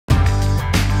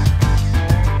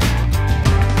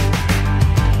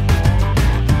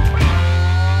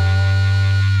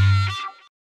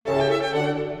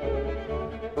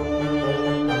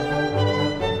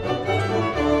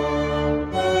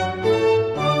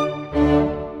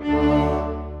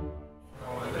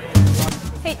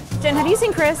have you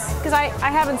seen Chris? Because I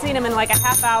haven't seen him in like a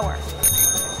half hour.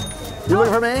 You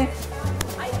looking for me?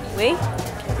 We?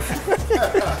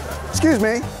 Excuse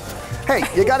me. Hey,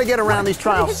 you got to get around these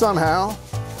trials somehow.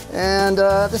 And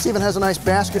this even has a nice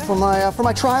basket for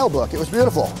my trial book. It was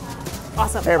beautiful.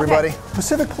 Awesome. Hey everybody. Okay.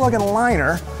 Pacific Plug and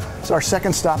Liner is our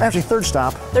second stop, actually third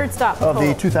stop. Third stop. Of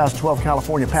the 2012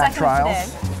 California Pack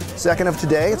Trials. Second of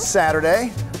today. It's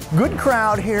Saturday. Good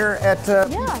crowd here at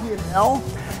PPL,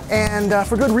 and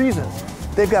for good reason.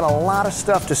 They've got a lot of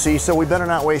stuff to see, so we better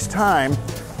not waste time.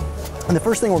 And the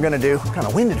first thing we're going to do, kind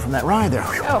of winded from that ride there,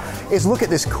 is look at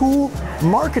this cool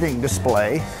marketing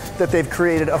display that they've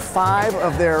created of four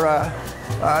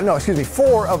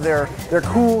of their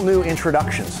cool new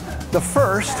introductions. The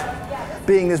first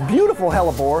being this beautiful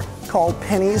hellebore called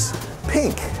Penny's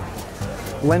Pink.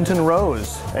 Lenten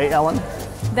Rose, eh, Ellen?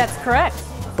 That's correct.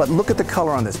 But look at the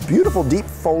color on this. Beautiful deep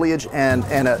foliage and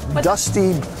a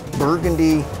dusty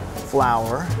burgundy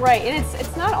flower. Right, and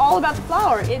it's not all about the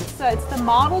flower. It's the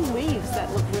mottled leaves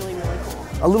that look really, really cool.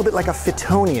 A little bit like a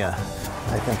Fittonia,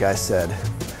 I think I said.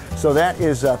 So that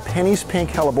is Penny's Pink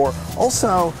hellebore.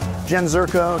 Also, Jen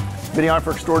Zerko,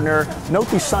 videographer extraordinaire. Note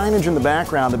the signage in the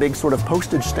background, the big sort of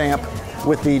postage stamp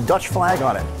with the Dutch flag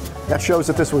on it. That shows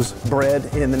that this was bred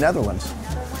in the Netherlands.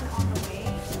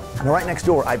 And right next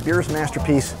door, Iberis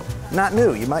masterpiece, not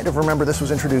new. You might have remembered this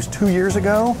was introduced 2 years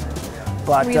ago.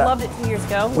 But we loved it 2 years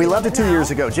ago. We loved it 2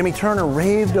 years ago. Jimmy Turner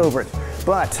raved over it.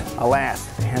 But alas,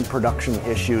 they had production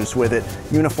issues with it,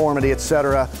 uniformity,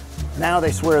 etc. Now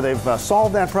they swear they've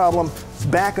solved that problem. It's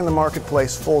back in the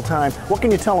marketplace full time. What can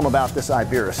you tell them about this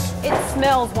Iberis? It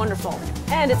smells wonderful,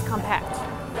 and it's compact.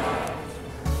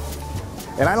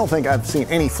 And I don't think I've seen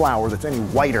any flower that's any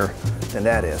whiter than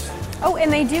that is. Oh,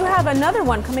 and they do have another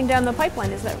one coming down the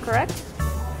pipeline, is that correct?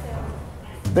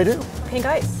 They do. Pink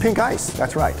ice. Pink ice,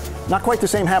 that's right. Not quite the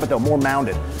same habit though, more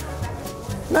mounded.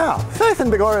 Now, Faith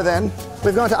and Bigora then.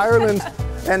 We've gone to Ireland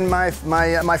and my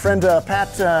friend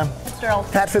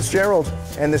Pat Fitzgerald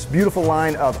and this beautiful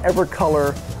line of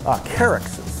Evercolor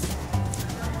carexes.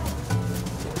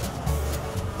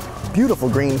 Beautiful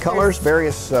green colors,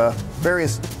 various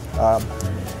there's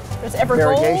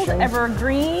Evergold,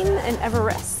 Evergreen, and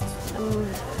Everest.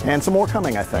 And some more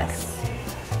coming, I think.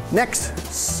 Yes. Next,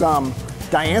 some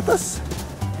dianthus,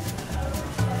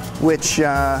 which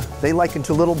they liken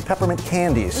to little peppermint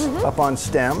candies up on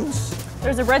stems.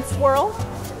 There's a red swirl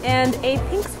and a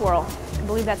pink swirl. I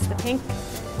believe that's the pink,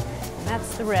 and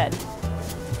that's the red.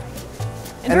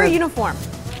 And very uniform.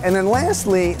 And then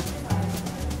lastly,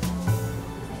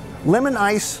 lemon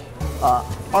ice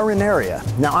arenaria.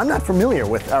 Now, I'm not familiar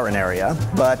with arenaria,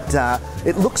 but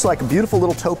it looks like a beautiful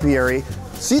little topiary.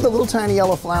 See the little tiny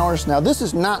yellow flowers? Now, this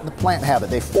is not the plant habit.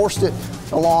 They forced it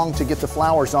along to get the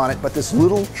flowers on it, but this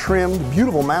little trimmed,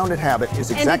 beautiful mounded habit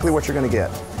is exactly what you're going to get.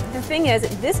 The thing is,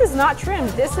 this is not trimmed.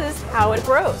 This is how it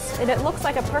grows. And it looks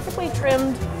like a perfectly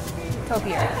trimmed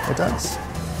topiary. It does.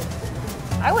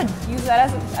 I would use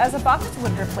that as a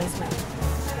boxwood replacement.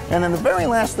 And then the very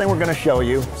last thing we're going to show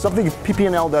you, something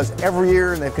PP&L does every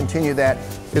year, and they've continued that,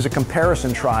 is a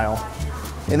comparison trial.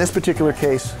 In this particular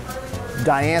case,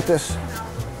 dianthus,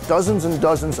 dozens and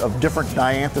dozens of different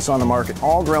dianthus on the market,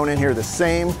 all grown in here, the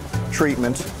same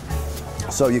treatment.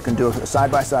 So you can do a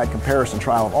side-by-side comparison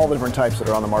trial of all the different types that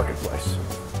are on the marketplace.